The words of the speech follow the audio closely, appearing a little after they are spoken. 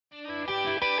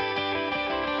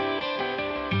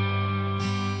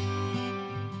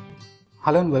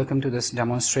Hello and welcome to this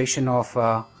demonstration of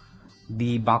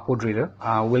the barcode reader.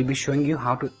 We'll be showing you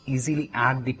how to easily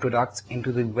add the products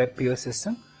into the Webkul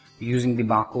system using the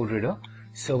barcode reader.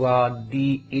 So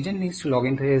the agent needs to log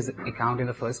into his account in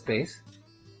the first place,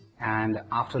 and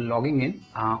after logging in,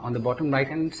 on the bottom right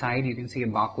hand side you can see a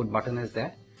barcode button is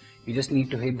there. You just need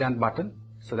to hit that button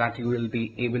so that you will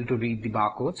be able to read the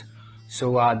barcodes.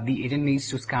 So the agent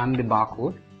needs to scan the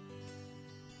barcode,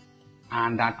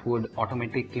 and that would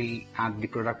automatically add the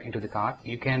product into the cart.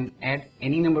 You can add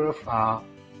any number of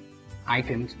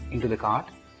items into the cart,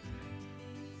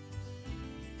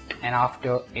 and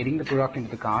after adding the product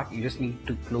into the cart you just need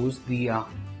to close the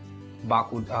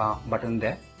barcode button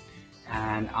there,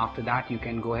 and after that you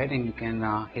can go ahead and you can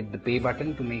hit the pay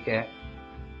button to make a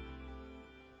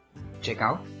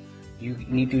checkout. You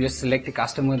need to just select the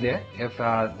customer there. If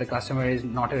the customer is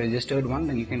not a registered one,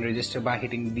 then you can register by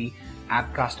hitting the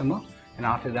add customer, and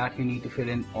after that you need to fill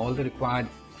in all the required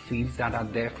fields that are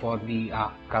there for the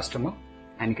customer,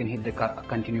 and you can hit the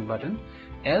continue button.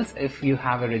 Else, if you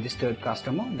have a registered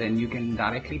customer, then you can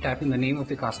directly type in the name of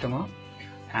the customer,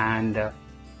 and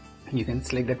you can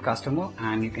select that customer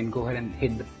and you can go ahead and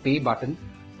hit the pay button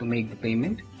to make the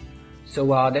payment. So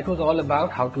that was all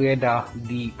about how to add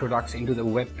the products into the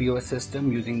Webkul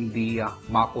system using the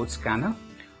barcode scanner.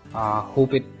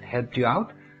 Hope it helped you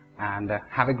out, and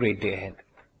have a great day ahead.